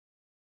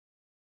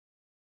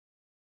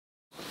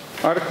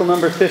Article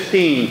number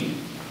 15.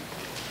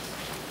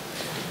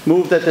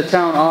 Move that the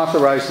town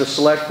authorize the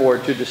Select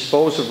Board to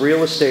dispose of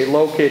real estate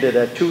located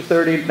at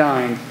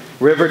 239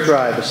 River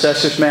Drive,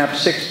 Assessors Map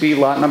 6B,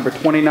 Lot number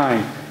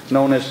 29,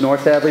 known as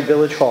North Hadley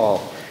Village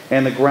Hall,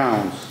 and the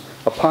grounds,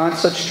 upon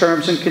such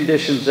terms and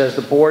conditions as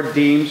the Board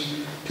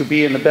deems to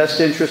be in the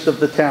best interest of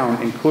the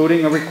town,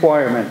 including a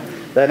requirement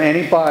that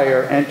any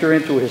buyer enter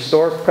into a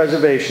historic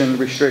preservation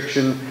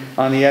restriction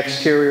on the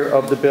exterior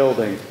of the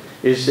building.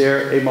 Is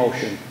there a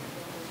motion?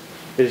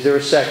 Is there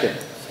a second?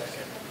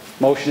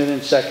 Motioned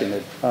and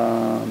seconded.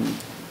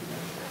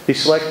 The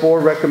Select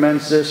Board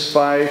recommends this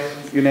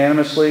 5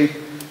 unanimously.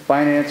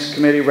 Finance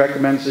Committee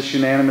recommends this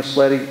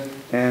unanimously,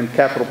 and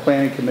Capital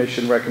Planning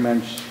Commission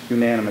recommends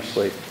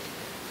unanimously.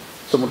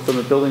 Someone from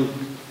the Building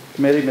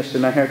Committee, Mr.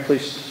 Nyhart,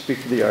 please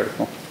speak to the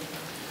article.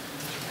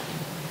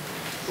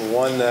 The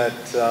one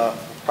that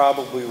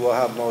probably we'll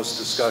have most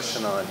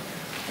discussion on.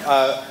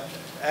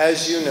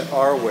 As you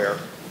are aware,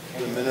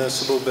 the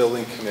Municipal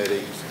Building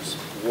Committee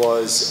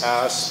was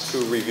asked to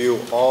review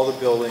all the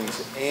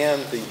buildings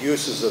and the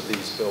uses of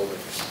these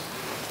buildings.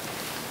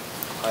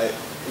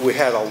 We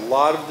had a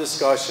lot of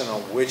discussion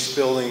on which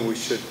building we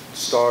should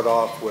start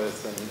off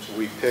with, and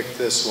we picked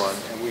this one.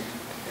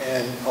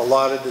 And a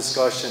lot of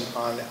discussion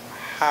on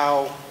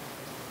how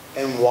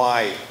and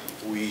why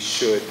we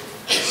should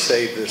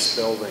save this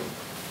building.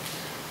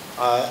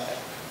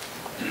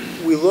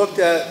 We looked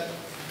at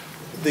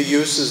the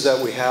uses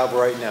that we have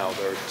right now.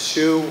 There are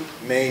 2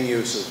 main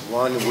uses.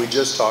 One we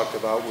just talked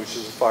about, which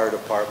is the fire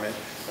department,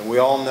 and we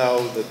all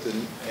know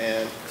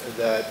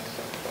that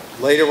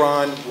later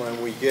on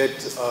when we get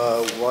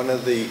one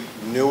of the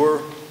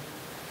newer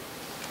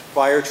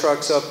fire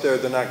trucks up there,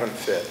 they're not going to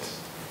fit.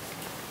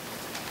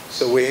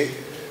 So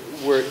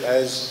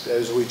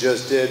as we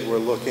just did, we're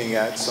looking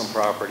at some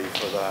property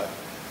for that.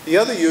 The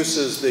other use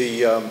is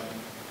the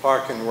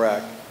park and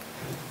rec.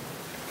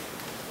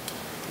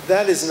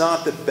 That is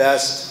not the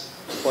best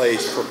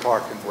place for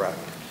park and rec.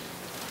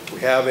 We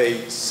have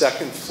a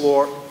 2nd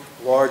floor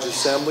large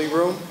assembly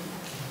room,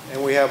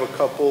 and we have a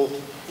couple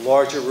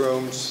larger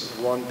rooms,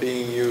 one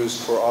being used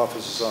for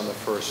offices on the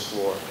 1st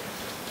floor.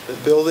 The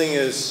building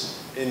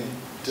is in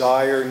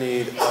dire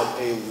need of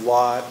a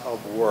lot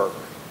of work.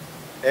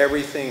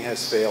 Everything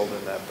has failed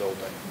in that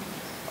building.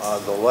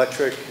 The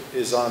electric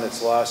is on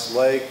its last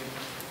leg,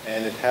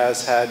 and it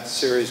has had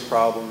serious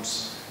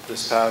problems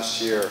this past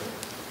year.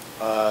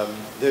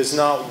 There's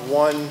not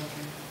one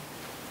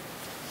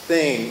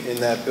thing in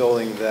that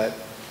building that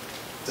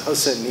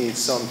doesn't need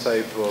some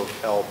type of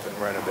help and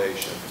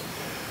renovation.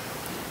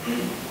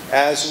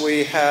 As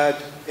we had,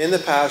 in the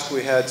past,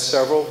 we had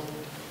several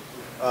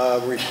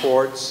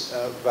reports,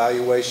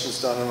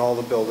 evaluations done on all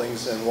the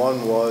buildings, and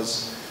one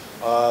was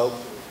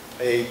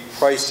a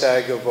price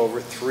tag of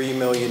over $3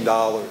 million.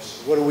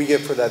 What do we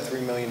get for that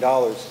 $3 million?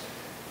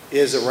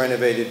 Is a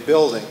renovated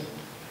building.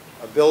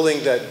 A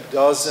building that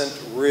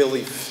doesn't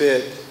really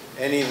fit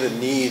any of the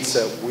needs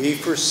that we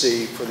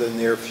foresee for the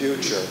near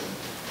future.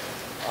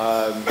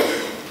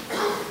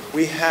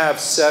 We have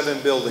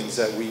 7 buildings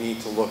that we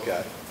need to look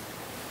at.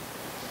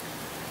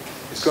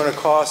 It's going to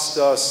cost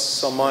us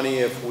some money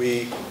if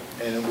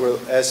and we're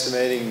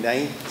estimating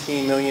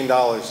 $19 million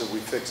if we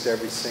fixed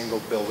every single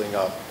building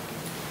up.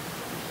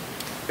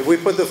 If we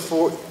put the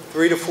 $3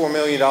 to $4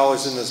 million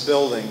in this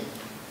building,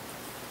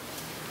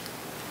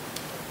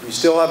 we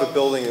still have a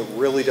building that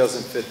really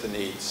doesn't fit the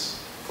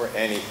needs for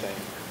anything.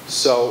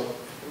 So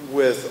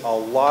with a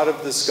lot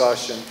of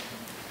discussion,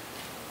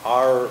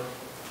 our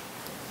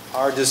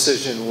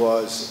decision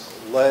was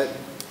let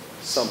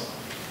some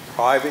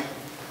private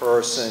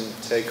person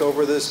take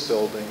over this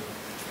building.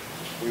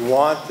 We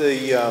want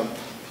the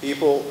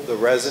people, the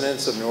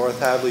residents of North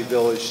Hadley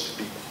Village to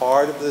be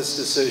part of this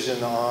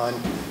decision on,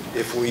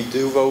 if we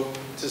do vote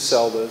to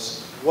sell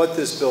this, what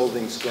this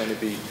building's going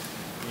to be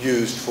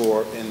used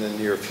for in the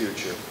near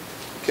future.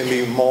 It can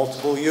be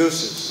multiple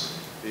uses.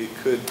 It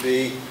could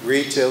be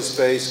retail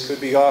space,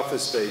 could be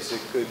office space, it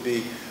could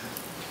be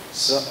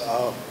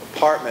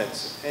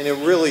apartments, and it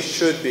really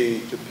should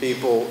be to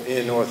people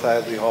in North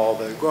Hadley Hall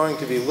that are going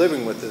to be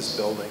living with this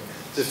building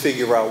to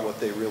figure out what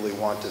they really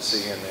want to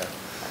see in there.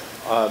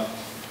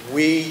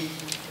 We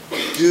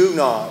do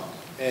not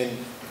and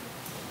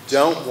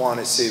don't want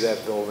to see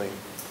that building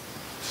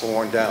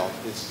torn down.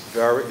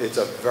 It's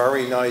a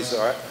very nice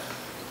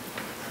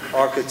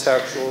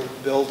architectural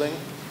building.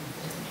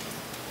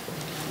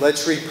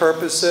 Let's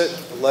repurpose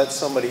it, let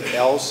somebody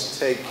else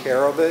take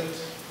care of it.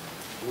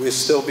 We'll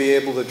still be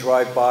able to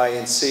drive by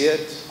and see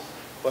it.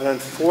 But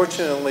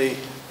unfortunately,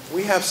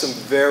 we have some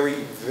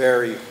very,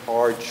 very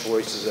hard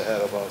choices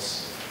ahead of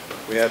us.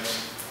 We have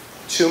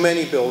too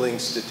many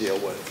buildings to deal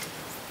with.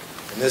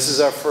 And this is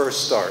our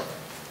first start.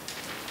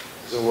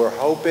 So we're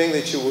hoping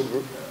that you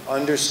would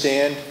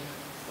understand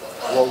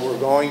what we're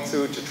going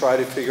through to try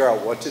to figure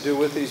out what to do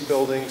with these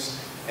buildings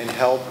and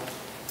help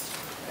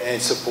and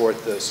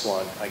support this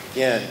one.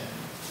 Again,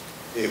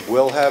 it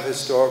will have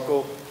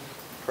historical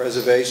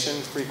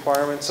preservation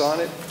requirements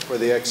on it for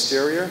the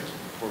exterior.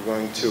 We're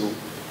going to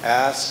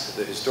ask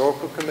the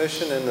Historical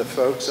Commission and the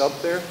folks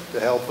up there to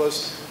help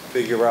us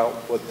figure out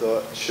what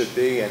the should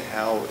be and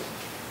how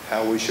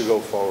we should go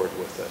forward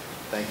with it.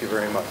 Thank you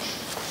very much.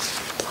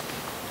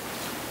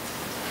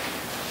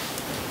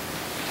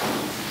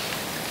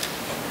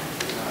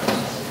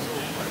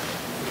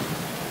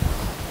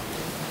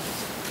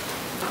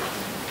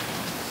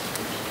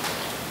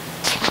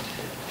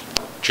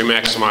 Jim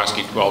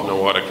Aximowski, 12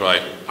 Norwater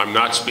Drive. I'm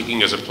not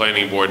speaking as a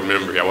planning board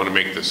member. I want to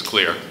make this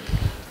clear.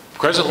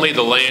 Presently,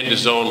 the land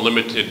is zoned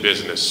limited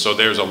business, so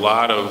there's a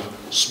lot of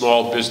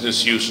small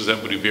business uses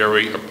that would be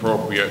very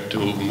appropriate to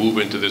move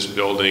into this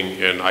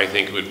building, and I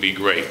think it would be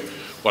great.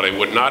 What I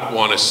would not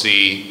want to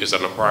see is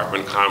an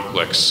apartment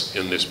complex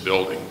in this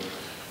building.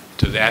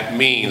 To that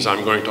means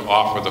I'm going to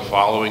offer the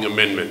following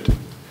amendment.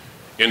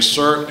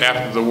 Insert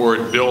after the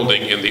word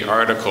building in the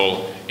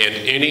article, and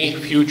any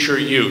future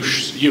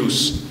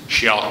use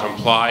shall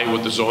comply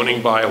with the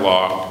zoning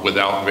bylaw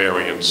without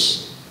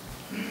variance.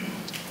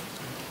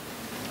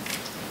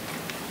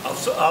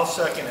 I'll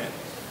second it.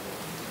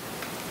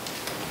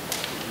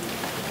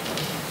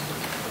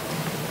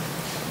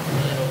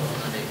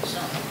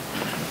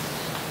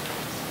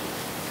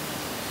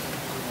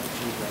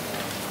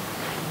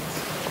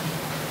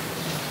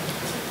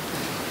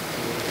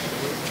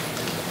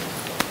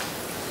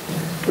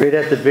 Right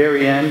at the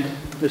very end,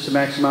 Mr.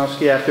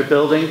 Maximowski, after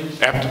building?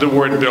 After the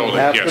word building,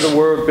 yes. After the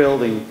word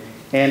building.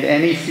 And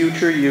any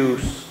future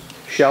use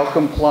shall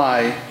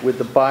comply with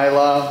the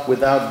bylaw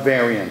without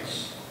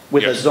variance.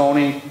 With the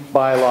zoning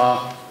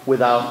bylaw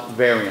without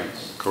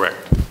variance.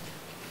 Correct.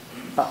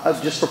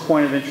 Just for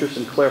point of interest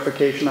and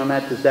clarification on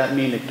that, does that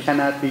mean it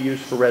cannot be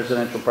used for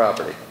residential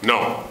property?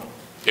 No.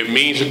 It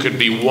means it could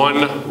be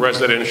one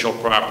residential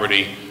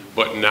property,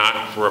 but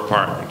not for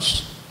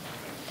apartments.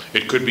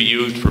 It could be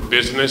used for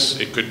business,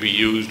 it could be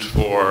used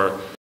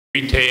for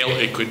retail,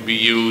 it could be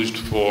used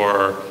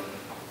for,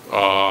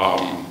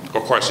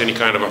 of course, any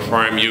kind of a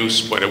farm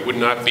use, but it would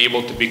not be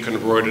able to be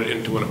converted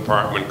into an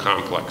apartment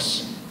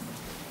complex.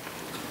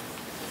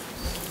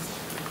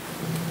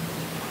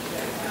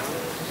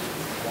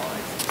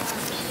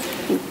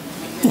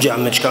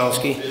 John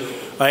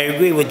Michkowski. I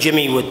agree with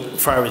Jimmy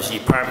as far as the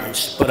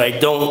apartments, but I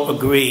don't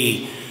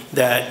agree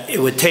that it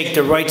would take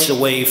the rights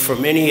away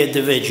from any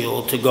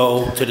individual to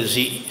go to the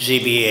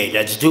ZBA.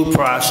 That's due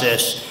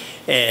process,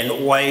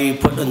 and why are you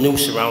putting a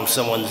noose around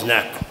someone's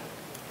neck?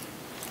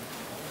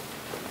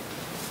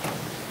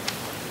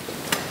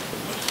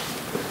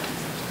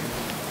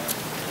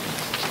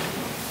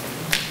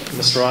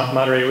 Mr.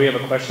 Moderator, we have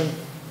a question.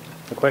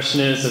 The question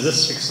is, does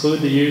this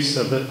exclude the use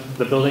of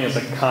the building as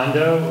a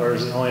condo, or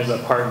is it only as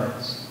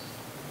apartments?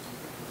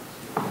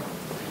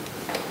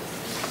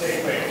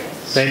 Same thing.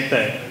 Same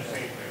thing.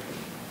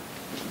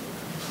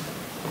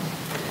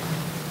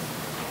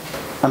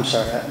 I'm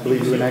sorry, I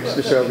believe you were next,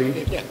 Mr.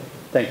 Alvin. Yeah.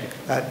 Thank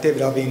you.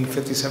 David Alvin,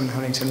 57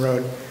 Huntington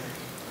Road.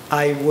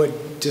 I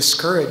would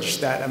discourage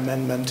that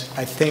amendment.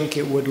 I think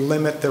it would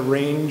limit the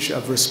range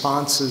of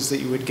responses that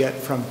you would get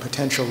from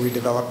potential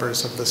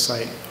redevelopers of the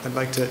site. I'd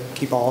like to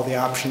keep all the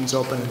options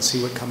open and see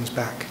what comes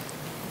back.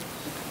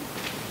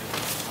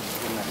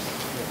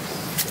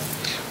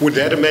 Would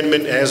that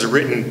amendment as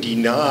written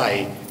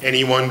deny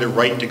anyone the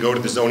right to go to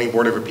the Zoning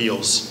Board of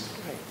Appeals?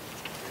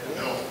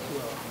 No.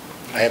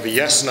 I have a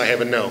yes and I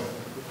have a no.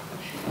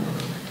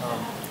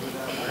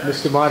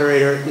 Mr.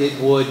 Moderator,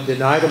 it would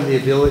deny them the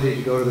ability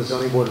to go to the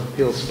Zoning Board of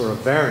Appeals for a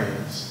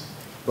variance,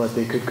 but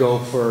they could go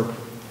for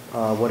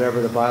whatever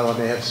the bylaw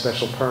may have,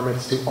 special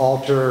permits to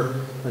alter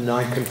a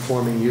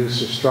non-conforming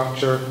use or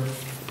structure,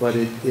 but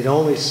it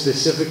only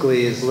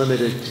specifically is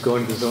limited to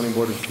going to the Zoning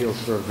Board of Appeals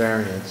for a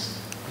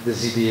variance. The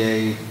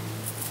ZBA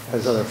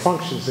has other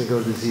functions, they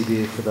go to the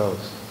ZBA for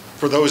those.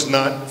 For those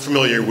not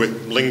familiar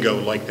with lingo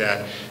like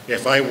that,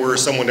 if I were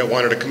someone that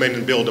wanted to come in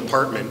and build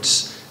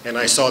apartments, and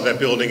I saw that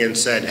building and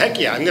said, heck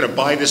yeah, I'm going to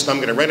buy this and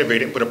I'm going to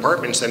renovate it and put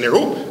apartments in there.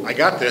 Oh, I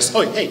got this.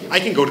 Oh, hey, I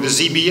can go to the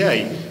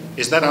ZBA.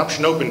 Is that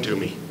option open to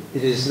me?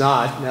 It is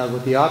not. Now,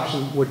 what the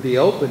option would be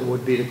open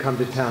would be to come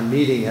to town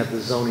meeting, have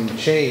the zoning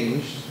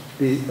changed,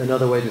 be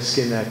another way to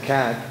skin that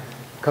cat,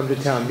 come to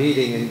town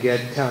meeting and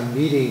get town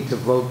meeting to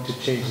vote to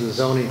change the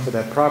zoning for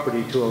that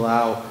property to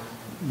allow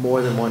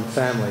more than one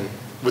family.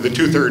 With a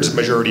 2/3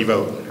 majority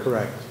vote?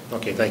 Correct.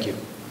 Okay, thank you.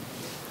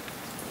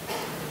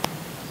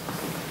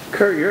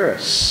 Kurt, you're a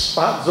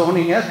spot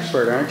zoning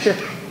expert, aren't you?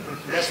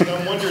 That's what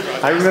I'm wondering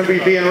about. I remember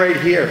you being right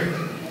here.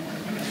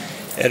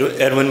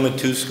 Edwin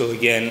Matusko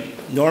again.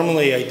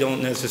 Normally, I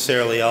don't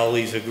necessarily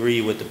always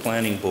agree with the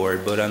planning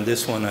board, but on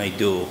this one I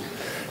do.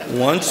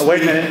 Once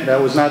wait a minute,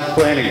 that was not the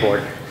planning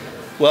board.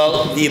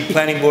 Well, the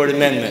planning board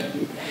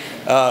amendment,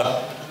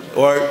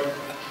 or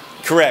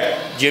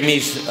correct,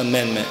 Jimmy's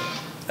amendment.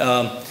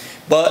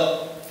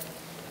 But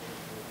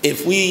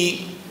if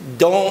we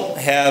don't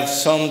have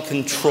some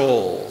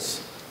controls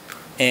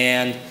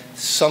and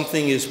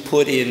something is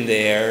put in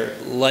there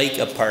like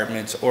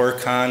apartments or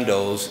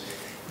condos,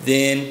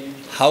 then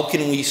how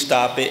can we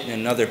stop it in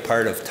another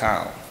part of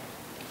town?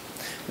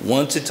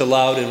 Once it's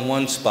allowed in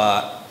one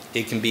spot,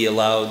 it can be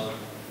allowed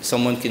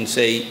someone can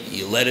say,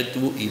 you let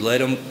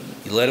them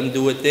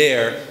do it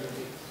there,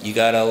 you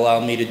got to allow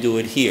me to do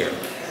it here.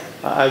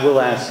 I will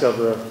ask of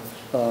the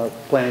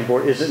planning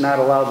board, is it not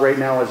allowed right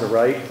now as a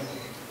right?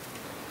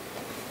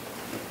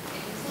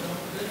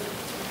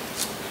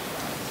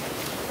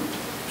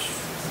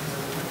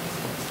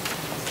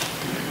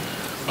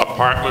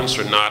 Apartments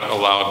are not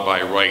allowed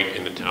by right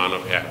in the town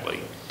of Hadley.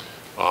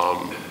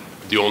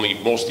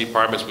 Most of the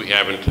apartments we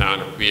have in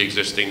town are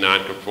pre-existing,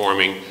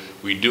 non-conforming.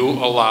 We do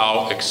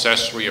allow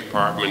accessory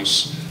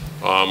apartments,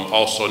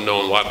 also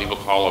known, a lot of people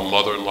call them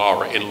mother-in-law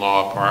or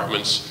in-law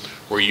apartments,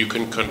 where you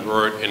can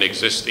convert an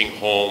existing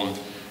home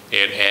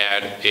and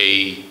add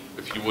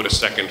if you would, a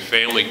second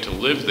family to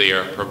live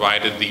there,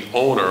 provided the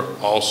owner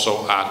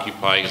also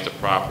occupies the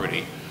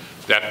property.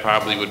 That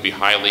probably would be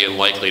highly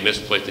unlikely in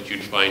this place that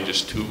you'd find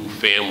just two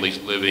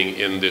families living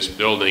in this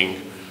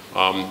building.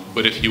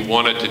 But if you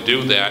wanted to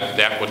do that,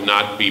 that would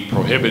not be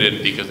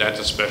prohibited because that's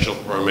a special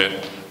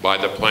permit by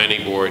the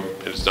planning board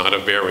and it's not a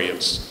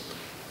variance.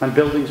 On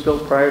buildings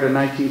built prior to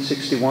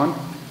 1961?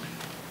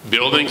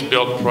 Buildings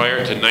built prior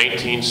to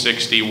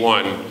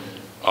 1961,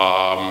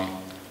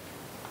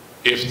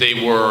 if they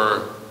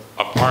were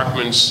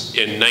apartments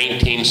in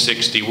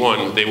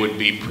 1961, they would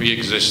be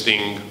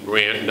pre-existing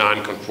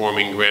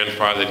non-conforming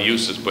grandfathered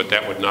uses, but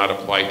that would not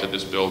apply to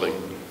this building.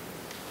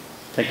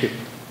 Thank you.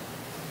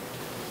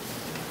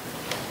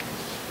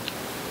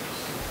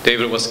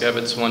 David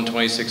Waskevitz,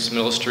 126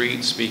 Middle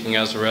Street, speaking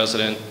as a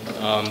resident.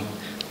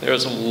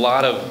 There's a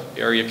lot of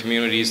area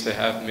communities that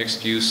have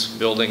mixed-use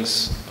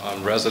buildings.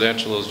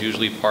 Residential is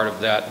usually part of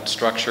that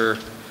structure,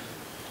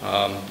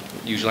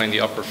 usually in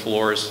the upper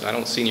floors. I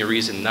don't see any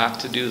reason not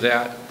to do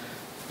that.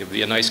 It would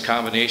be a nice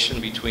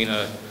combination between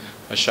a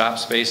shop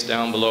space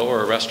down below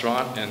or a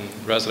restaurant and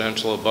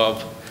residential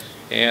above.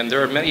 And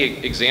there are many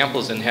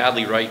examples in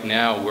Hadley right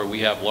now where we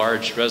have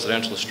large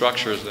residential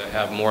structures that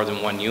have more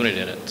than one unit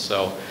in it.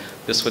 So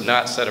this would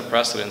not set a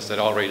precedence that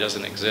already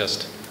doesn't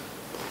exist.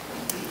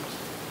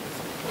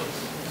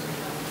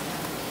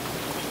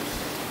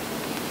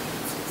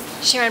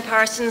 Sharon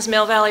Parsons,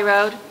 Mill Valley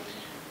Road.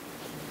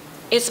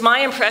 It's my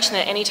impression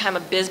that any time a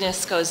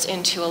business goes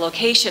into a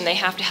location, they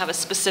have to have a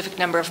specific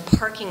number of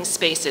parking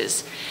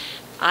spaces.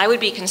 I would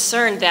be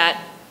concerned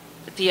that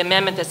the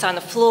amendment that's on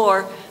the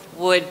floor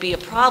would be a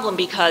problem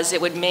because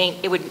it would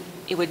mean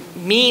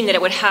that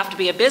it would have to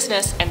be a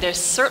business, and there's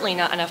certainly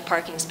not enough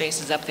parking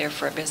spaces up there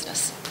for a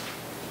business.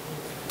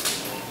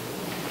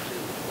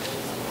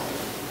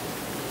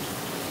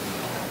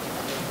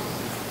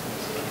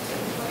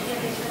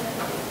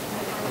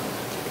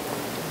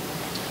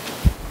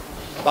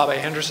 Bob A.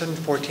 Henderson,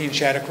 14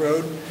 Shattuck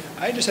Road.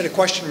 I just had a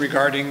question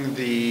regarding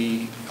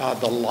the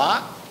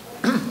lot.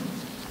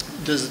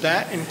 Does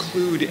that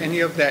include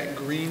any of that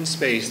green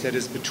space that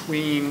is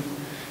between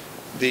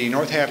the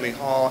North Hadley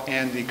Hall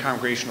and the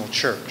Congregational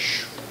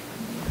Church?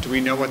 Do we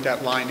know what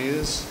that line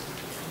is?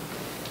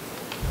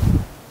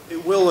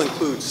 It will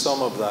include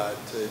some of that.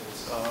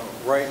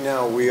 Right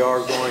now, we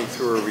are going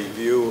through a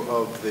review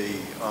of the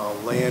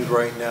land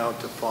right now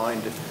to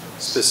find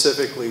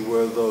specifically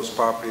where those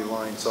property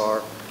lines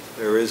are.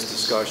 There is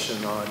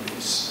discussion on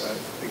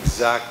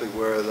exactly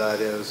where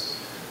that is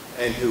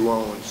and who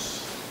owns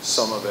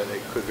some of it.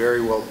 It could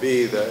very well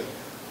be that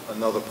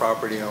another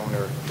property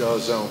owner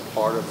does own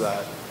part of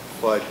that,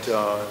 but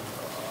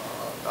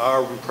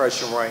our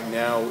impression right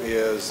now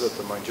is that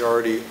the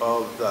majority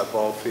of that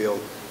ball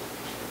field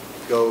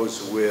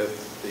goes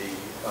with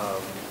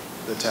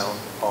the town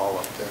hall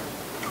up there.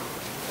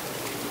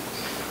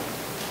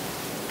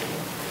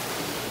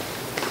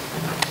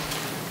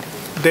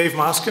 Dave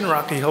Moskin,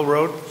 Rocky Hill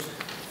Road.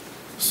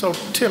 So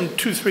Tim,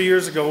 2-3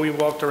 years ago, we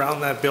walked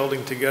around that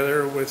building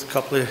together with a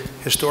couple of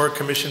historic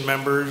commission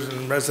members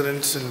and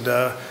residents and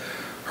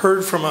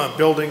heard from a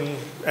building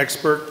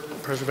expert,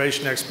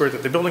 preservation expert,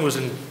 that the building was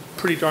in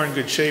pretty darn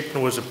good shape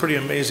and was a pretty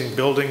amazing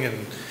building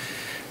and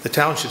the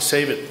town should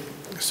save it.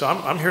 So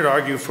I'm here to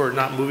argue for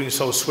not moving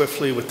so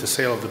swiftly with the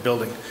sale of the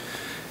building.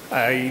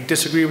 I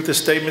disagree with the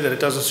statement that it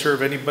doesn't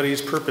serve anybody's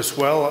purpose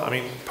well. I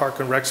mean, Park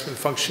and Rec's been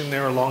functioning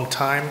there a long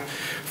time.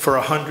 For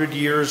 100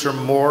 years or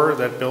more,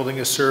 that building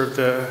has served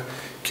the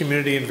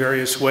community in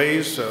various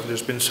ways.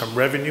 There's been some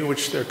revenue,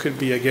 which there could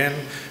be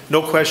again.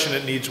 No question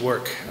it needs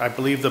work. I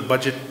believe the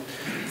budget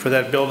for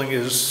that building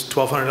is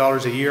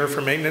 $1,200 a year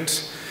for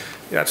maintenance.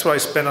 That's what I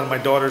spend on my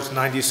daughter's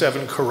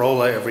 '97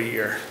 Corolla every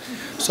year.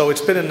 So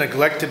it's been a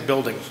neglected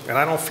building, and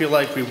I don't feel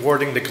like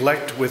rewarding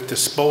neglect with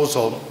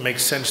disposal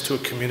makes sense to a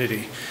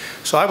community.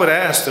 So I would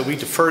ask that we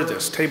defer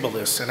this, table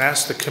this, and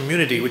ask the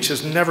community, which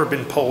has never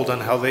been polled on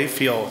how they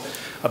feel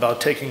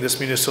about taking this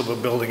municipal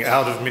building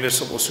out of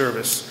municipal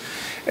service,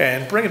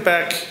 and bring it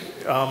back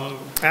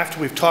after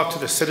we've talked to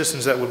the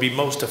citizens that would be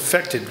most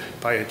affected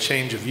by a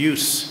change of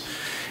use.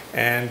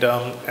 And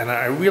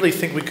I really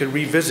think we could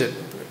revisit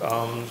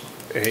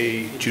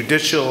a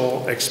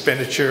judicial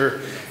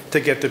expenditure to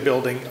get the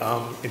building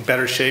in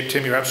better shape.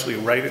 Tim, you're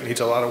absolutely right, it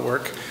needs a lot of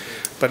work.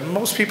 But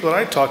most people that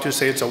I talk to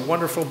say it's a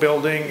wonderful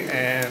building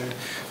and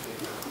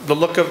the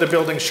look of the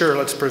building, sure,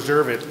 let's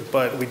preserve it.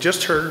 But we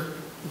just heard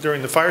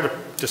during the fire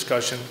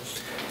discussion,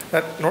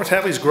 that North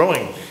Hadley's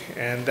growing,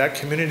 and that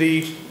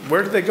community,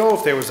 where do they go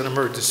if there was an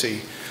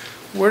emergency?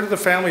 Where do the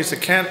families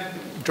that can't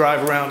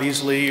drive around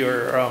easily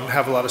or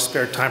have a lot of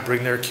spare time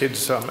bring their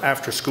kids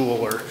after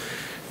school? Or,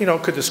 you know,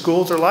 could the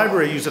schools or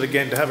library use it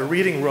again to have a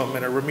reading room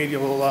and a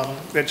remedial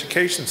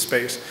education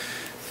space?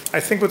 I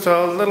think with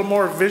a little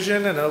more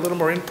vision and a little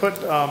more input,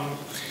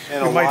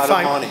 and a lot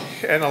of money.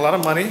 And a lot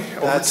of money over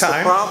time. That's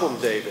the problem,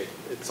 David.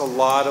 It's a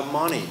lot of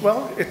money.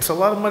 Well, it's a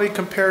lot of money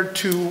compared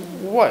to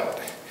what?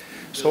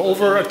 So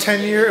over a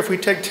 10-year, if we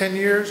take 10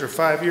 years or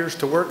 5 years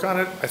to work on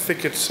it, I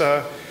think it's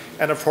an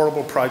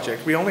affordable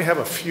project. We only have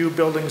a few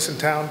buildings in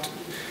town,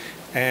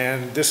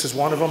 and this is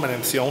one of them, and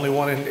it's the only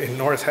one in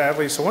North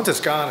Hadley. So once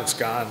it's gone, it's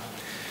gone.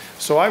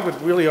 So I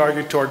would really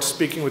argue towards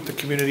speaking with the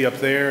community up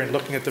there and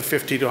looking at the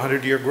 50 to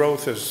 100-year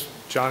growth, as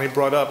Johnny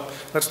brought up.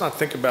 Let's not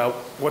think about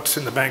what's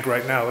in the bank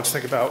right now. Let's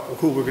think about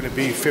who we're going to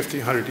be 50,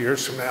 100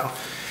 years from now,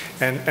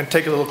 and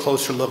take a little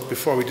closer look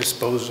before we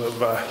dispose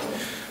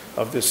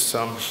of this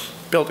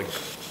building.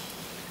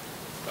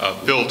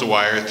 Bill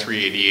Dwyer,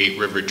 388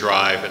 River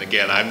Drive, and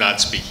again, I'm not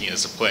speaking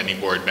as a planning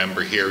board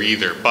member here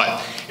either,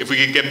 but if we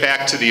could get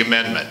back to the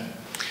amendment.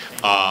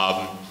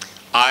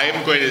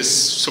 I'm going to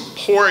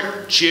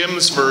support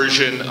Jim's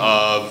version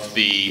of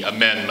the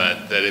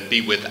amendment, that it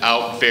be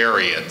without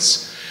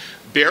variance,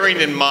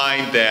 bearing in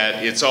mind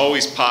that it's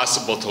always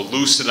possible to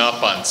loosen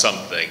up on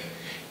something.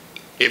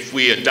 If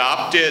we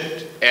adopt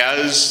it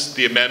as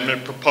the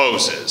amendment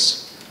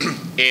proposes,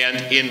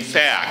 and in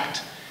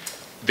fact,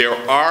 there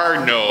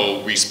are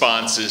no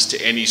responses to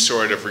any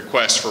sort of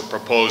request for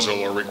proposal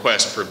or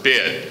request for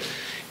bid,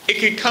 it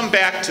could come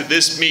back to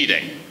this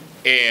meeting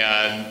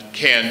and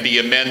can be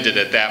amended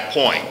at that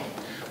point.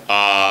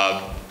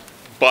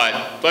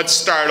 But let's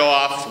start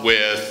off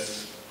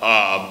with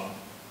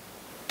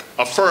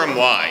a firm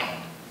line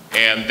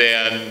and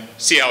then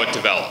see how it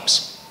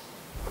develops.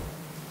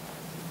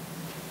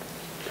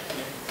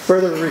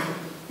 Further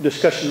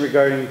discussion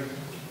regarding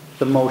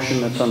the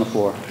motion that's on the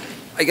floor.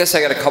 I guess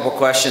I got a couple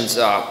questions.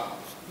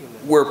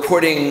 We're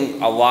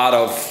putting a lot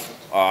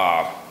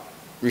of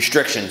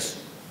restrictions.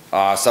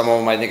 Some of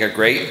them I think are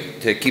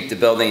great to keep the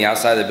building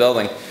outside the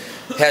building.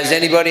 Has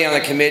anybody on the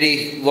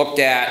committee looked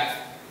at,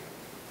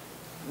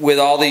 with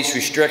all these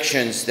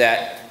restrictions,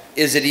 that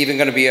is it even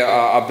going to be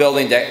a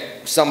building that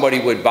somebody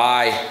would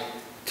buy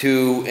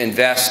to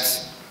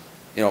invest,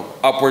 you know,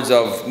 upwards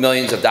of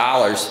millions of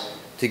dollars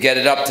to get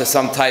it up to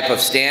some type of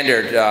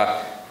standard?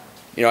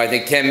 You know, I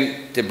think,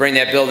 Tim, to bring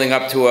that building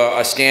up to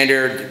a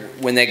standard,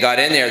 when they got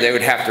in there, they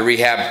would have to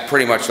rehab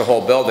pretty much the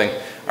whole building.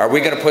 Are we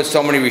going to put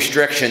so many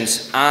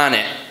restrictions on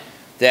it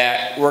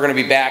that we're going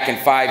to be back in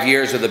 5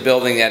 years with a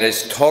building that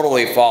is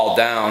totally fall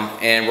down,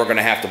 and we're going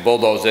to have to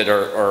bulldoze it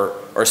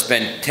or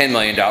spend $10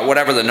 million,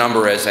 whatever the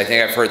number is? I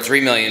think I've heard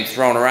 $3 million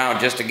thrown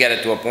around just to get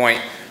it to a point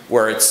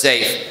where it's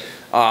safe.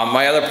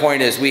 My other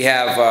point is we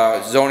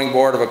have zoning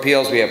board of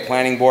appeals, we have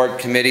planning board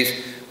committees.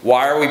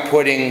 Why are we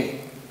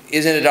putting,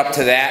 isn't it up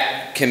to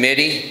that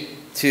committee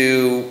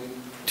to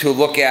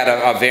look at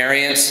a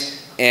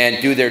variance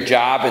and do their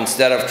job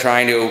instead of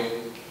trying to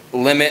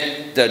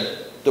limit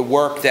the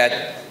work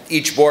that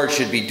each board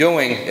should be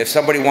doing? If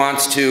somebody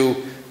wants to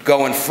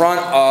go in front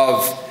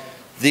of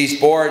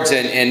these boards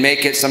and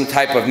make it some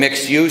type of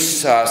mixed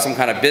use, some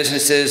kind of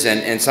businesses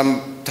and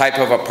some type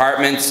of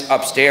apartments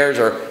upstairs,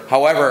 or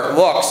however it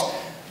looks,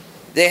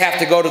 they have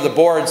to go to the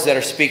boards that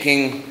are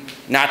speaking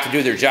not to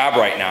do their job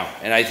right now.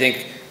 And I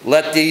think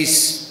let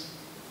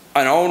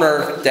an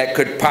owner that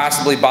could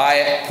possibly buy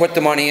it, put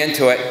the money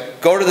into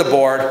it, go to the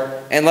board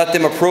and let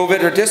them approve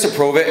it or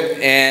disapprove it.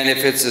 And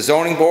if it's a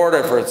zoning board or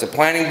if it's a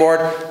planning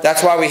board,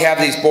 that's why we have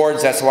these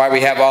boards, that's why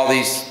we have all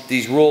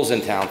these rules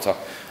in town. So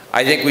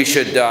I think we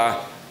should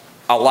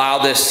allow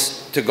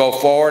this to go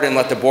forward and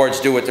let the boards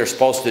do what they're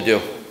supposed to do.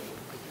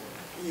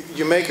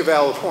 You make a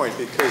valid point,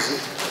 because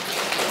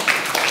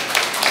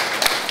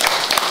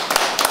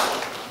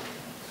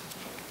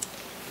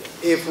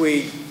if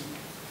we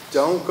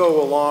don't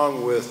go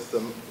along with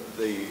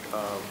the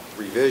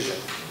revision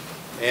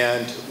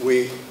and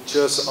we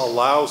just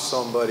allow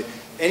somebody,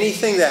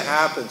 anything that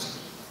happens,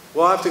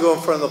 we'll have to go in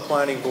front of the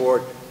planning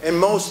board, and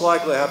most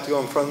likely have to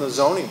go in front of the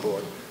zoning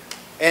board.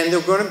 And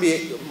they're going to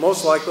be,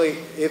 most likely,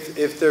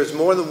 if there's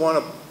more than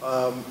one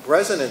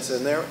residents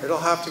in there, it'll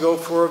have to go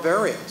for a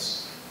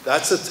variance.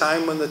 That's the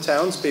time when the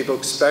townspeople,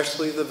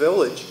 especially the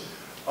village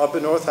up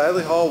in North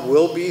Hadley Hall,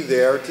 will be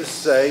there to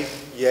say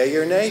yay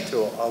or nay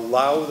to it.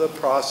 Allow the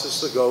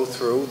process to go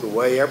through the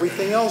way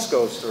everything else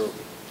goes through.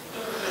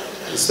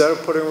 Instead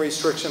of putting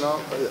restriction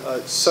on,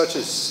 such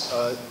as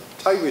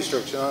tight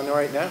restriction on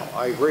right now.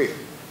 I agree.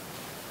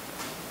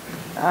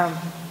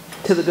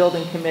 To the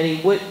building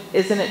committee,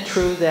 isn't it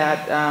true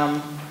that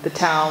the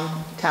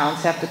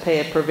towns have to pay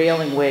a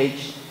prevailing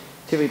wage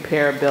to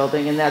repair a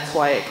building, and that's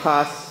why it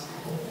costs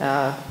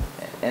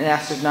an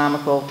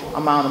astronomical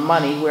amount of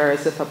money,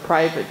 whereas if a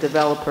private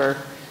developer,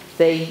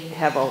 they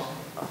have a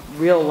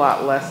real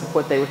lot less of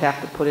what they would have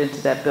to put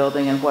into that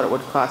building and what it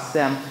would cost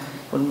them.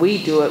 When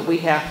we do it, we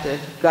have to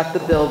gut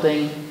the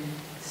building,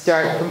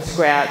 start from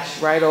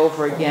scratch right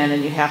over again,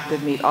 and you have to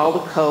meet all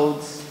the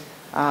codes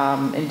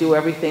and do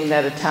everything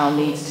that a town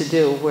needs to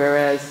do,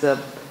 whereas the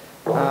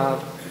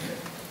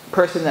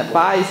person that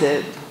buys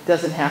it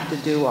doesn't have to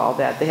do all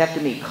that. They have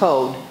to meet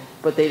code,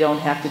 but they don't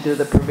have to do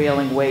the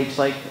prevailing wage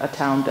like a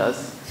town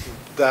does.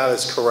 That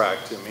is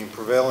correct. I mean,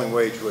 prevailing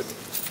wage would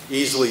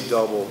easily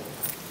double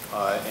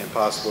and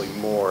possibly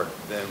more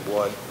than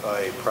what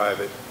a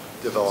private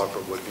developer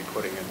would be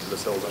putting into the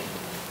building.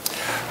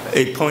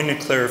 A point of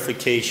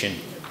clarification.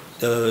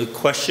 The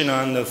question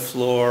on the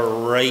floor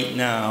right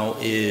now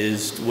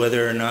is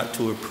whether or not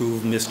to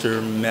approve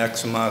Mr.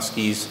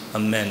 Maximowski's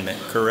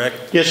amendment,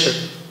 correct? Yes, sir.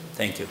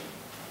 Thank you.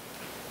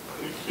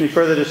 Any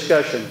further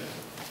discussion?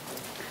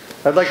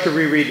 I'd like to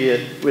reread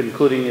it,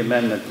 including the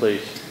amendment,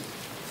 please.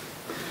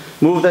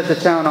 Move that the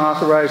town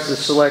authorize the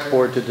select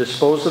board to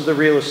dispose of the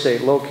real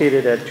estate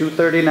located at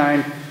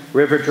 239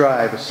 River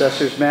Drive,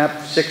 Assessor's Map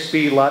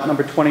 6B, Lot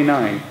number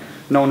 29,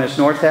 known as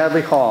North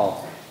Hadley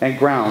Hall, and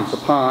grounds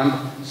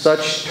upon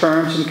such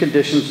terms and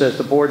conditions as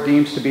the board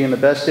deems to be in the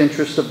best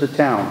interest of the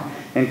town,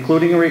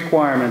 including a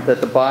requirement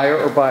that the buyer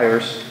or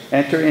buyers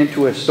enter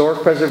into a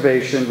historic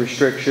preservation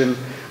restriction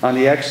on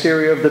the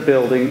exterior of the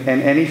building,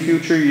 and any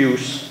future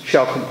use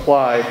shall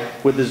comply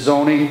with the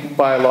zoning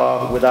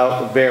bylaw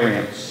without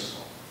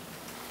variance.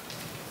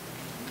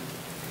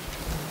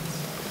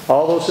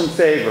 All those in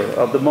favor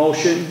of the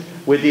motion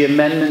with the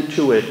amendment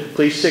to it,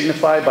 please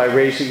signify by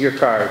raising your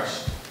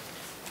cards.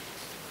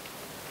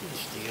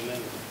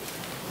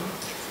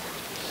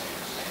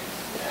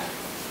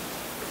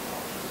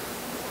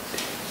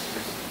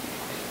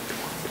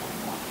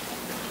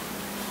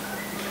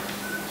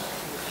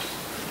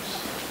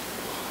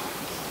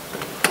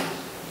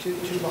 Two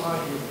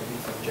behind you,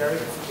 Jerry.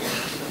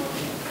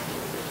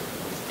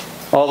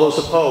 All those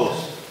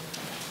opposed?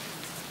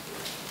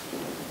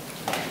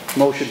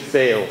 Motion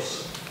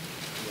fails.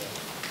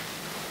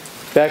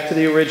 Back to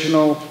the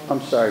original,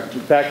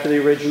 back to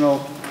the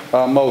original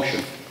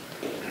motion.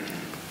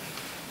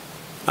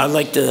 I'd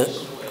like to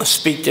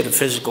speak to the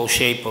physical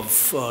shape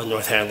of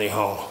North Hadley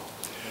Hall.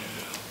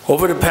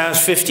 Over the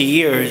past 50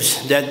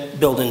 years, that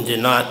building did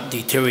not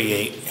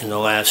deteriorate in the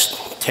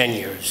last 10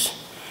 years.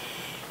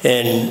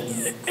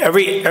 And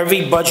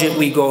every budget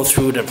we go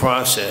through the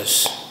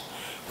process,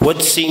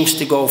 what seems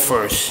to go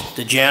first?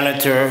 The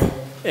janitor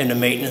and the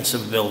maintenance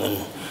of the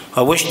building.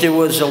 I wish there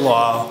was a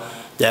law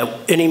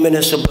that any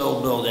municipal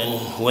building,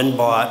 when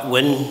bought,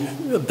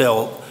 when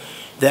built,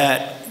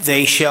 that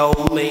they shall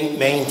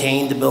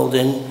maintain the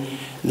building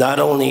not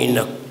only in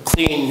a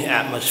clean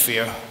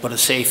atmosphere, but a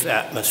safe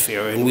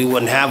atmosphere, and we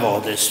wouldn't have all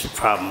these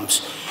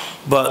problems.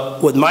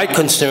 But what my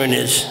concern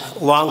is,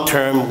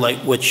 long-term, like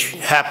which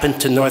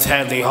happened to North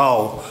Hadley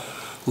Hall,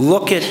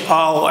 look at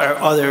all our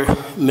other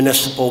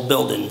municipal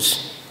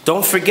buildings.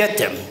 Don't forget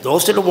them.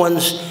 Those are the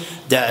ones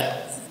that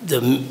the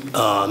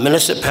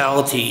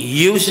municipality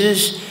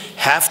uses,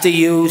 have to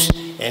use,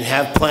 and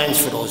have plans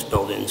for those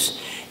buildings.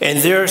 And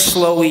they're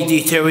slowly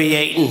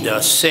deteriorating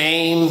the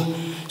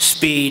same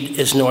speed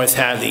as North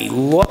Hadley.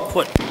 Look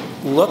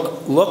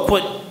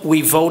what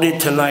we voted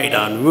tonight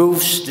on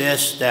roofs,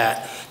 this,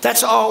 that.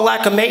 That's all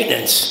lack of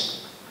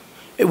maintenance.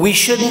 We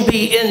shouldn't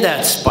be in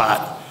that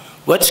spot.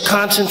 Let's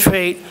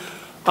concentrate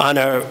on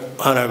our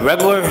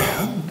regular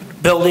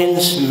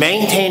buildings,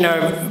 maintain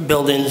our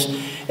buildings,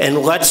 and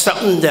let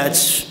something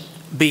that's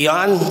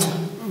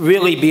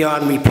really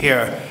beyond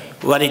repair,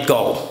 let it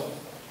go.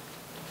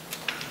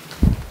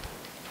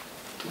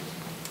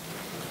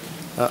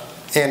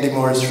 Andy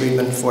Morris,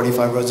 Friedman,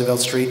 45 Roosevelt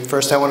Street.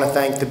 First, I want to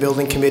thank the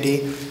building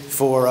committee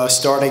for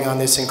starting on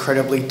this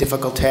incredibly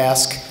difficult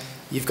task.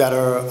 You've got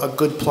a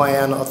good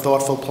plan, a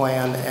thoughtful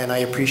plan, and I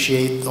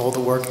appreciate all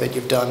the work that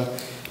you've done.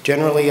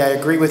 Generally, I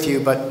agree with you,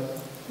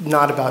 but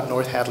not about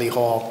North Hadley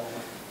Hall.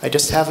 I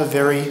just have a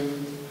very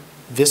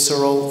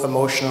visceral,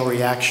 emotional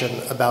reaction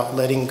about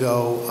letting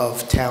go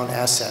of town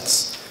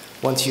assets.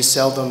 Once you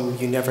sell them,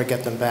 you never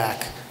get them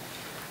back.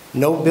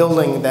 No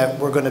building that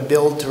we're going to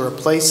build to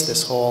replace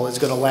this hall is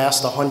going to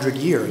last 100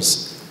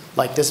 years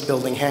like this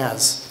building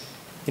has.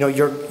 You know,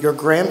 your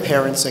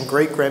grandparents and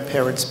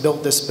great-grandparents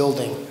built this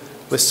building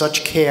with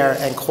such care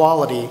and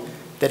quality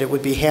that it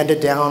would be handed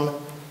down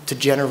to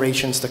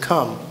generations to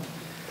come.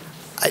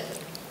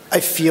 I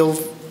feel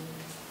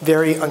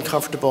very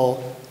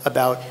uncomfortable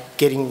about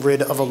getting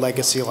rid of a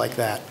legacy like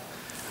that.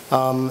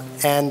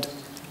 And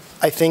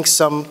I think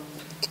some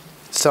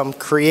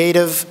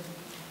creative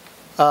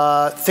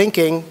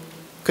thinking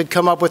could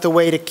come up with a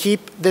way to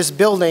keep this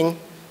building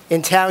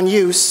in town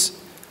use,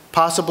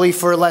 possibly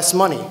for less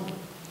money.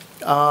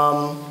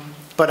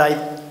 But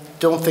I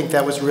don't think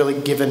that was really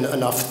given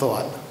enough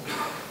thought.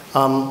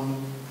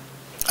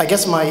 I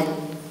guess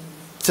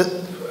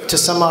to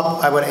sum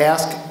up, I would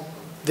ask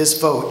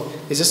this vote,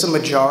 is this a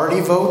majority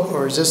vote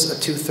or is this a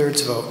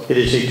 2/3 vote? It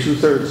is a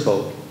 2/3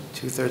 vote.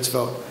 2/3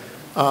 vote.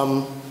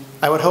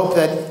 I would hope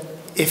that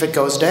if it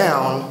goes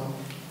down,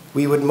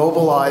 we would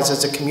mobilize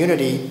as a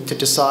community to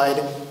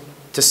decide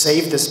to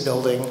save this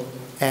building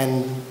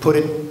and put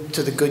it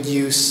to the good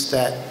use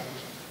that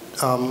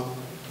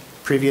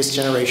previous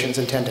generations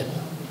intended.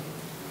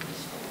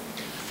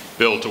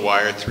 Bill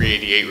Dwyer,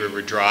 388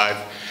 River Drive.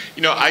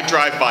 You know, I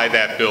drive by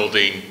that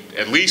building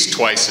at least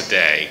twice a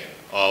day,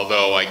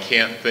 although I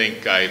can't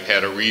think I've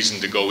had a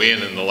reason to go in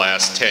the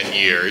last 10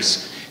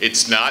 years.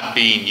 It's not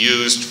being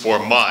used for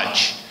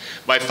much.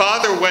 My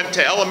father went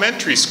to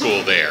elementary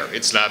school there.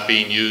 It's not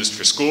being used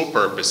for school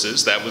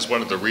purposes. That was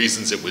one of the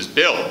reasons it was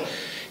built.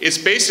 It's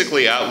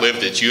basically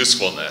outlived its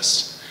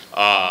usefulness.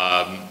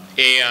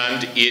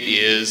 And it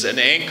is an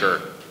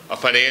anchor, a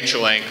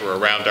financial anchor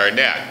around our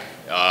neck.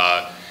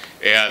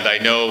 And I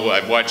know,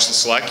 I've watched the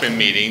selectmen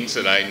meetings,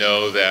 and I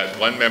know that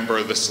one member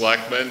of the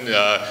selectmen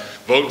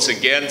votes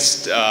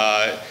against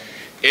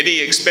any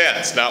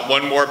expense, not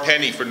one more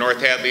penny for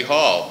North Hadley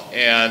Hall.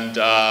 And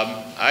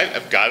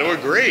I've got to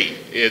agree,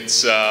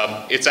 it's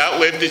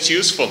outlived its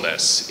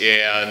usefulness,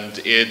 and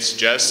it's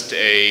just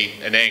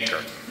an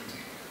anchor.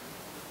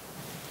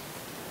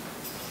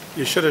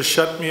 You should have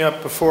shut me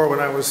up before when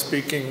I was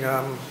speaking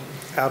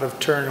out of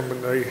turn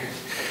when the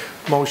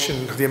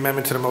motion, the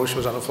amendment to the motion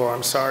was on the floor.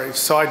 I'm sorry.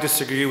 So I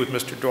disagree with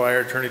Mr. Dwyer,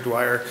 Attorney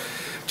Dwyer.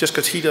 Just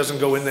because he doesn't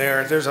go in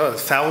there, there's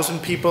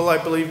 1,000 people, I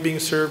believe, being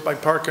served by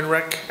Park and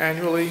Rec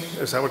annually.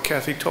 Is that what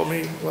Kathy told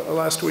me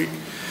last week?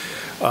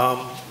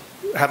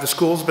 Have the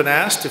schools been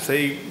asked if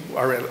they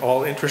are at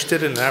all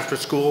interested in an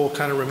after-school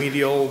kind of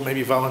remedial,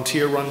 maybe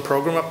volunteer-run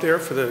program up there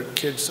for the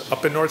kids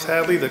up in North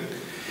Hadley that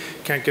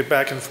can't get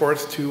back and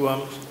forth to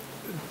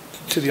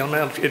the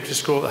elementary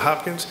school at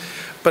Hopkins?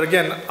 But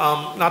again,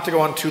 not to go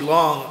on too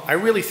long, I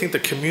really think the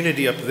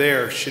community up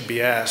there should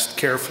be asked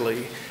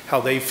carefully how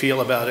they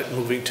feel about it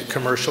moving to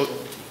commercial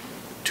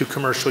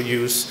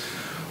use,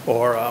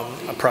 or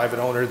a private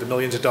owner, the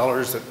millions of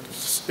dollars that,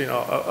 you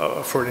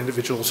know, for an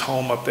individual's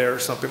home up there or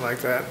something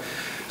like that.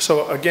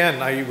 So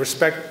again, I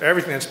respect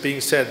everything that's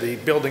being said. The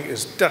building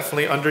is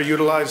definitely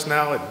underutilized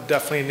now. It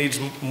definitely needs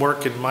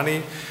work and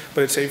money,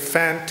 but it's a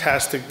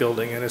fantastic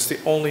building, and it's the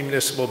only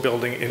municipal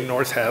building in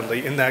North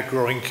Hadley in that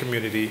growing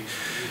community.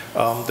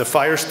 The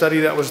fire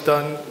study that was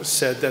done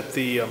said that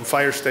the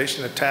fire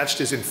station attached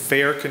is in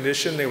fair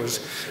condition. There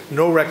was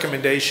no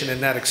recommendation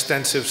in that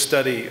extensive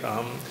study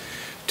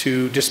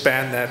to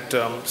disband that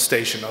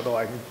station, although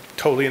I'm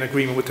totally in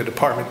agreement with the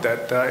department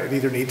that it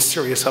either needs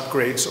serious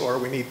upgrades or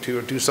we need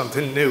to do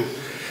something new.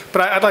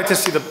 But I'd like to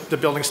see the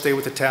building stay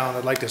with the town.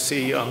 I'd like to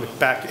see it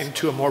back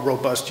into a more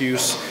robust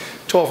use.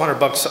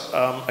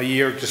 $1,200 a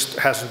year just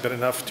hasn't been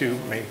enough to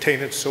maintain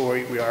it, so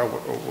we are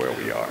where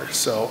we are.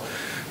 So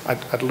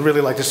I'd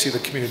really like to see the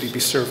community be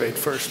surveyed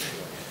first.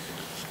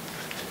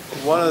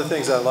 One of the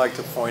things I'd like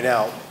to point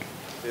out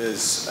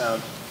is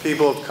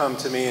people have come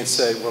to me and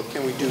said, well,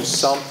 can we do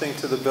something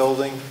to the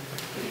building?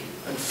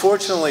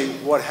 Unfortunately,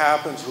 what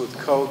happens with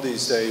code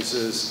these days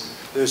is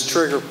there's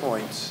trigger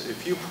points.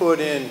 If you put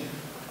in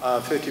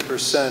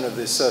 50% of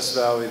the assessed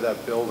value of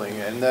that building,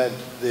 and that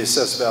the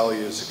assessed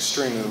value is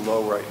extremely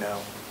low right now,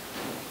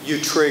 you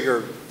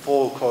trigger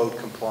full code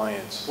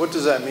compliance. What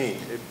does that mean?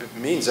 It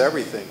means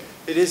everything.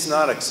 It is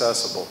not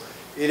accessible.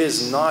 It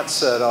is not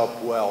set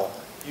up well.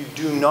 You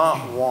do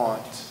not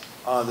want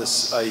a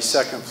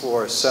second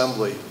floor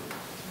assembly.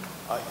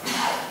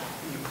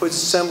 You put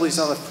assemblies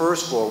on the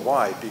first floor.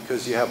 Why?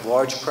 Because you have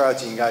large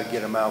crowds and you got to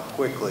get them out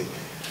quickly.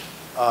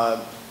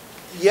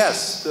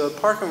 Yes, the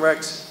Park and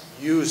Recs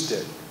used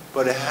it,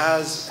 but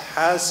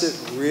has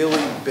it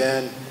really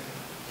been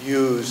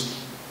used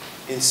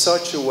in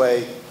such a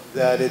way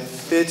that it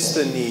fits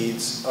the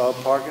needs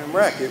of Park and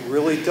Rec? It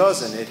really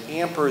doesn't. It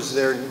hampers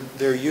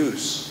their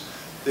use.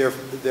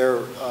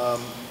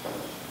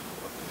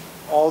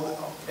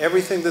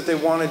 Everything that they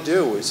want to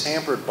do is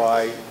hampered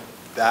by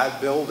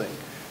that building.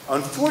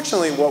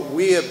 Unfortunately, what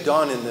we have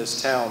done in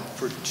this town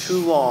for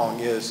too long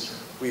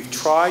is we've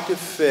tried to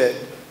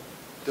fit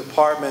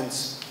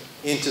departments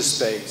into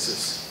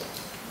spaces.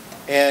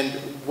 And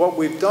what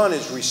we've done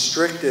is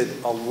restricted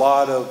a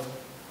lot of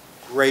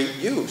great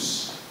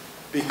use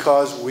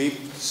because we've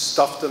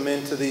stuffed them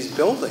into these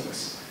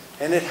buildings.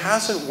 And it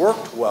hasn't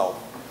worked well.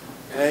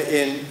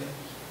 And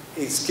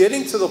it's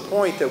getting to the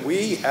point that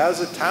we, as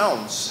a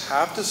town,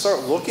 have to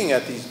start looking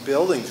at these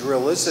buildings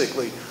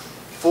realistically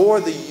for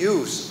the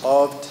use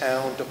of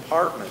town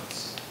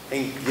departments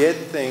and get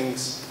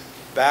things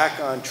back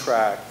on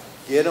track,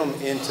 get them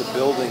into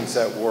buildings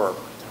that work.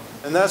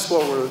 And that's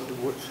what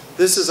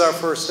this is our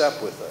first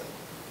step with it.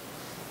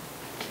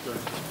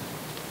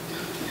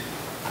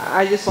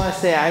 I just want to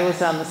say I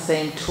was on the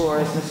same tour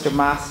as Mr.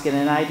 Moskin,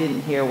 and I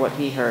didn't hear what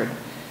he heard.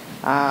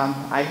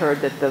 I heard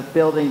that the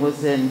building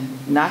was in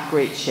not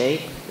great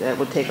shape, that it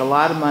would take a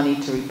lot of money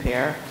to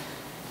repair.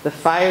 The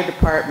fire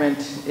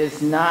department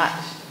is not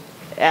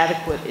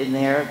adequate in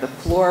there. The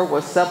floor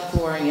was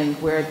subflooring,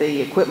 and where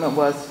the equipment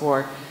was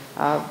for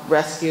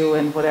rescue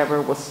and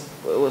whatever was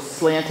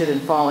slanted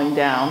and falling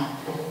down.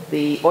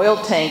 The oil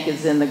tank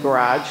is in the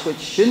garage, which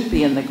shouldn't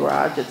be in the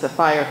garage. It's a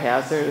fire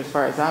hazard as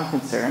far as I'm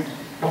concerned.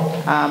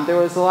 There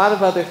was a lot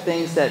of other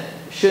things that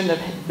shouldn't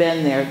have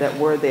been there that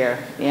were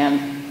there,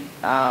 and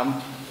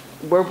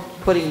we're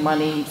putting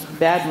money,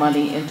 bad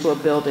money, into a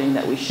building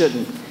that we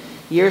shouldn't.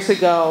 Years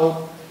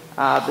ago,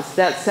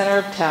 That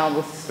center of town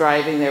was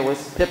thriving. There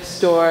was a Pip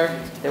store.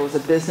 There was a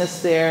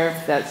business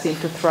there that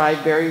seemed to thrive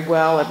very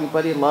well.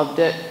 Everybody loved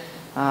it.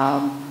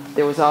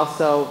 There was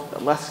also a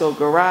Lesco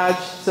Garage.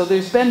 So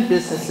there's been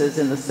businesses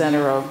in the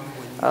center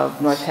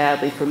of North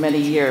Hadley for many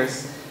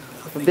years.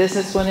 If a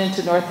business went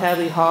into North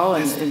Hadley Hall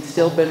and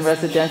still been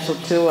residential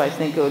too, I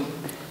think it would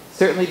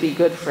certainly be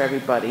good for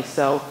everybody.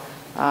 So,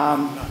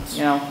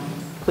 you know,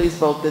 please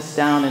vote this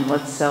down and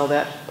let's sell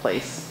that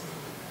place.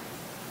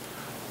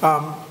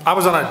 I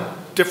was on a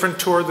different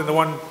tour than the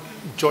one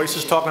Joyce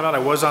is talking about. I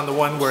was on the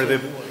one where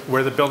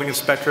the building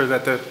inspector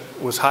that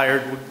was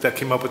hired that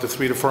came up with the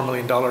 $3 to $4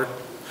 million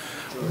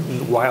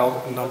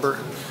wild number.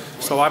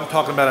 So I'm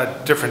talking about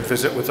a different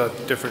visit with a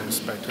different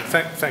inspector.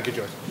 Thank you,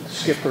 Joyce.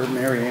 Skipper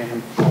Mary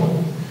Ann.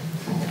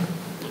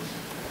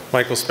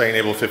 Michael Spain,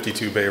 Able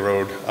 52 Bay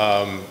Road.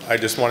 I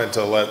just wanted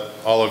to let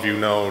all of you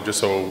know, just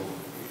so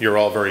you're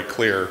all very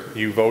clear,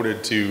 you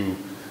voted to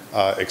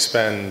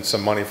expend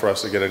some money for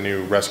us to get a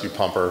new rescue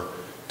pumper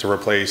to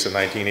replace a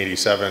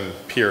 1987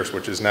 Pierce,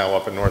 which is now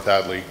up at North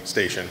Hadley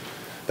Station.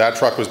 That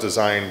truck was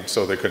designed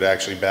so they could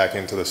actually back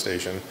into the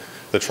station.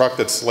 The truck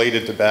that's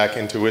slated to back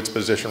into its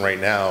position right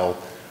now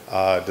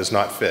does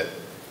not fit.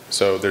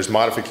 So there's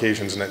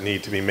modifications that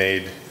need to be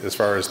made as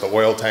far as the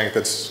oil tank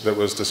that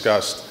was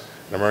discussed,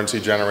 an emergency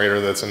generator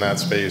that's in that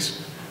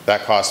space.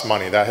 That costs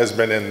money. That has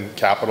been in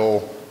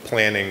capital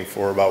planning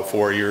for about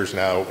 4 years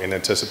now in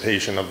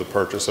anticipation of the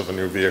purchase of a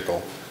new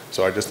vehicle.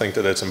 So I just think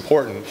that it's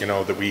important, you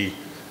know, that we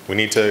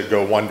need to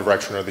go one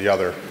direction or the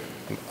other.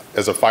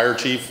 As a fire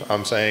chief,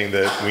 I'm saying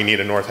that we need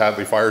a North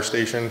Hadley fire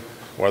station,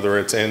 whether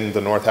it's in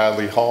the North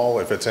Hadley Hall,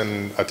 if it's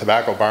in a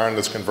tobacco barn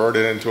that's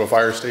converted into a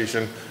fire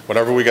station,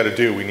 whatever we got to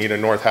do, we need a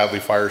North Hadley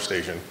fire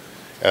station.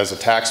 As a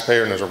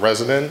taxpayer and as a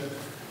resident,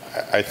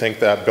 I think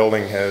that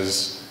building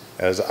has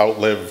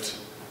outlived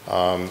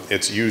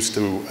its use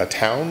to a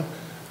town,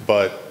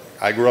 but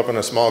I grew up in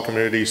a small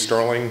community,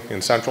 Sterling,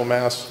 in Central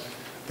Mass.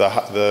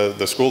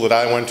 The school that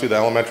I went to, the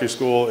elementary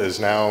school, is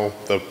now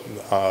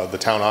the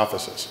town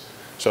offices.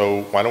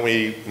 So why don't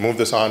we move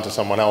this on to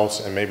someone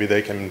else, and maybe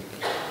they can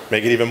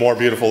make it even more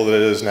beautiful than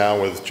it is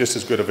now with just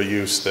as good of a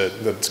use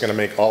that's going to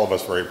make all of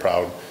us very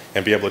proud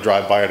and be able to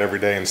drive by it every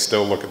day and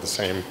still look at the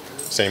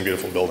same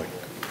beautiful building.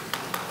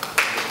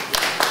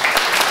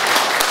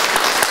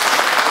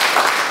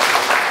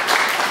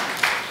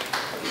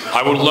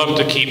 I would love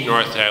to keep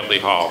North Hadley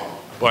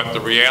Hall, but the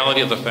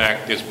reality of the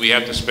fact is we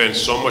have to spend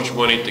so much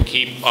money to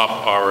keep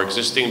up our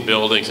existing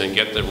buildings and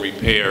get them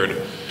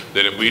repaired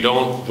that if we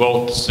don't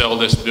vote to sell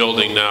this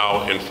building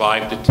now, in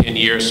 5 to 10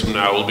 years from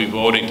now, we'll be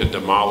voting to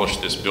demolish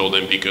this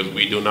building because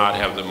we do not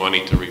have the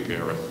money to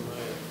repair it.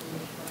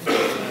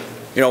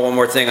 You know, one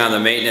more thing on the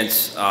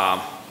maintenance,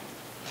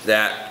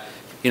 that,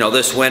 you know,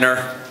 this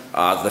winter,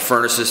 the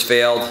furnaces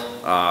failed.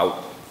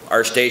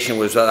 Our station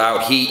was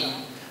without heat.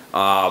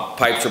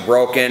 Pipes are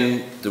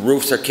broken. The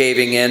roofs are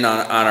caving in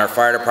on our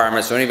fire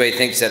department. So anybody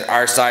thinks that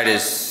our side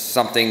is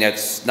something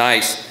that's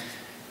nice,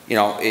 you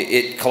know,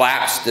 it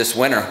collapsed this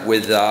winter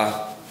with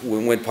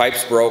when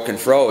pipes broke and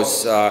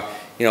froze.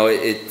 You know,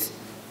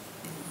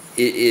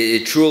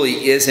 it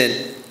truly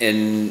isn't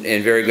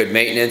in very good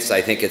maintenance.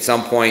 I think at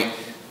some point,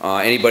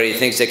 anybody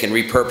thinks they can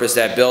repurpose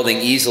that building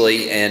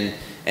easily and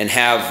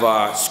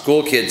have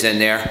school kids in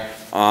there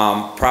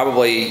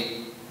probably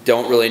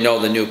don't really know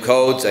the new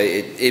codes.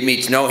 It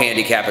meets no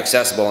handicap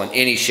accessible in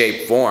any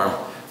shape, form.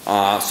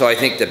 So I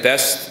think the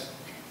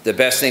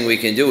best thing we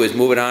can do is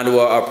move it on to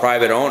a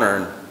private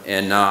owner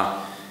and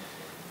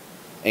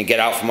get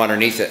out from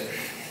underneath it.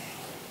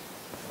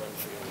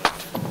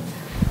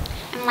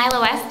 I'm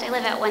Lila West. I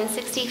live at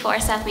 164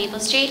 South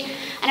Maple Street,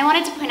 and I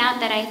wanted to point out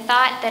that I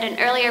thought that an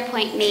earlier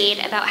point made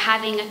about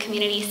having a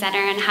community center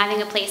and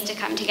having a place to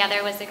come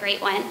together was a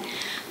great one.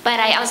 But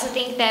I also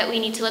think that we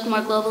need to look more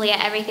globally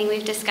at everything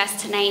we've discussed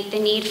tonight, the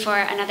need for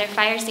another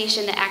fire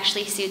station that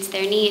actually suits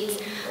their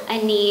needs,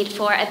 a need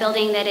for a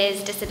building that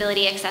is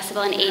disability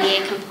accessible and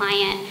ADA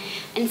compliant.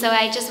 And so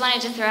I just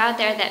wanted to throw out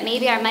there that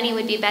maybe our money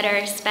would be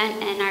better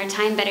spent and our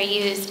time better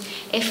used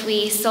if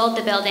we sold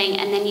the building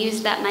and then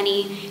used that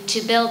money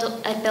to build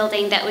a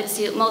building that would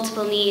suit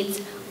multiple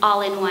needs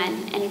all in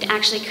one and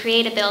actually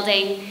create a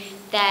building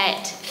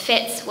that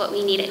fits what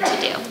we need it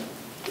to do.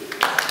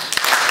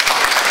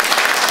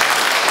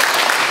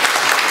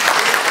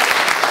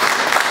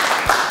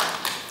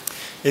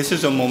 This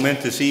is a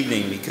momentous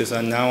evening because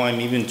now I'm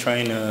even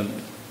trying to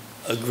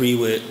agree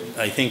with,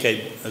 I think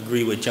I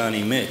agree with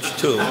Johnny Mitch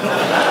too.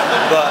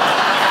 But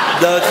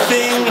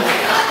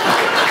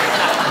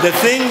the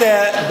thing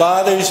that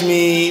bothers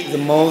me the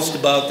most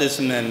about this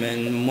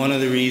amendment, and one of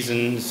the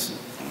reasons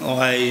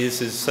why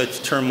this is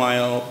such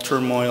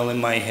turmoil in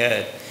my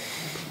head,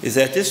 is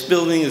that this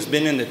building has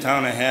been in the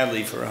town of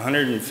Hadley for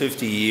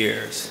 150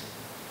 years.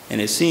 And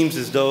it seems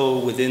as though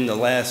within the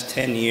last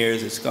 10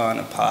 years it's gone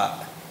a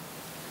pot.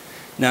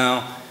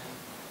 Now,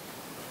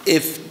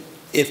 if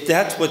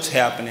that's what's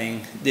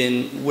happening,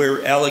 then we're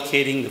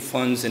allocating the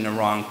funds in the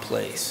wrong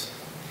place.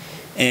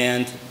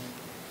 And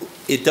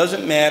it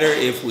doesn't matter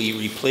if we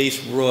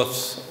replace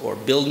roofs or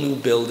build new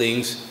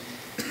buildings.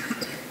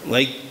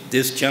 like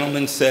this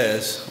gentleman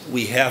says,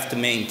 we have to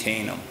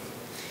maintain them.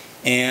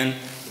 And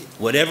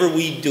whatever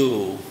we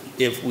do,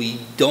 if we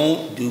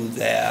don't do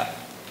that,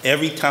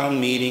 every town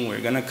meeting,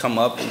 we're gonna come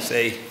up and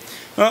say,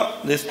 well,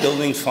 this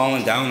building's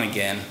falling down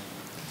again,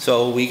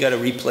 so we gotta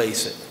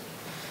replace it.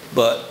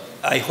 But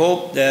I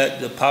hope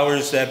that the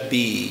powers that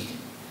be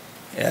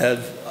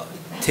have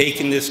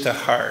taken this to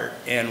heart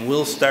and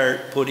will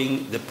start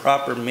putting the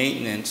proper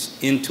maintenance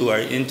into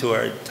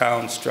our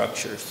town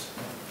structures.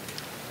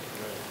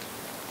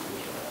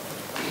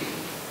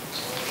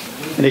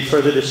 Any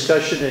further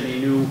discussion, any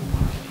new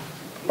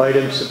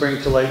items to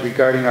bring to light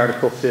regarding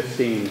Article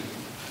 15?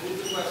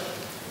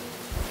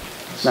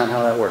 That's not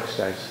how that works,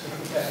 guys.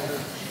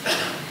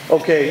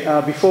 Okay,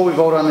 before we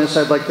vote on this,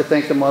 I'd like to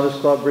thank the Mothers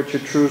Club,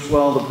 Richard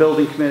Truswell, the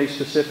building committee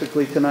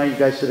specifically tonight. You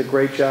guys did a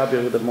great job.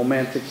 It was a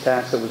momentous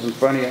task that was in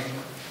front of you.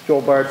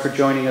 Joel Bard for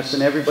joining us,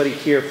 and everybody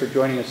here for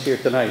joining us here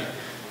tonight.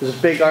 There's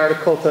a big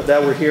article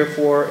that we're here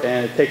for,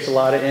 and it takes a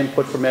lot of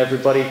input from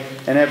everybody,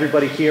 and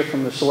everybody here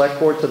from the select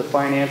board to the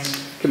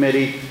finance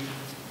committee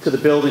to the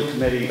building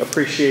committee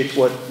appreciates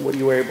what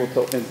you were able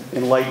to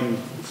enlighten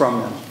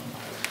from them.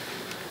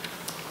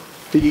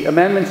 The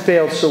amendment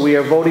failed, so we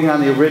are voting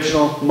on the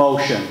original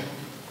motion.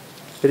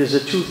 It is a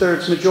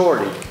 2/3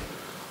 majority.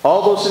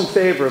 All those in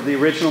favor of the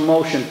original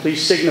motion,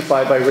 please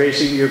signify by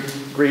raising your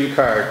green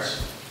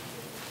cards.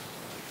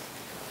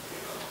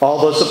 All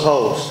those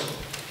opposed?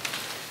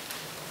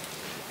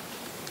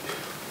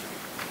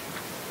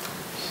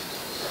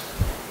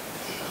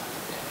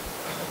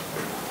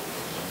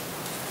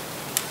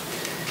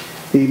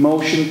 The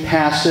motion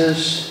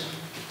passes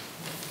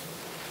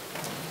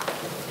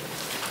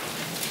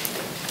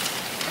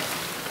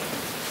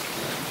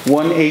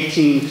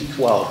 118 to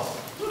 12.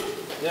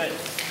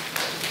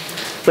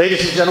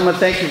 Ladies and gentlemen,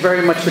 thank you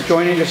very much for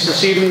joining us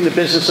this evening. The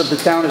business of the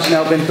town has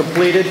now been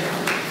completed.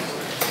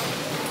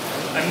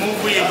 I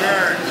move we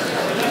adjourn.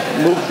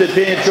 Move to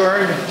be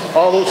adjourned.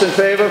 All those in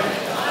favor?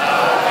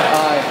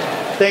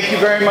 Aye. Thank you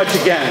very much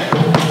again.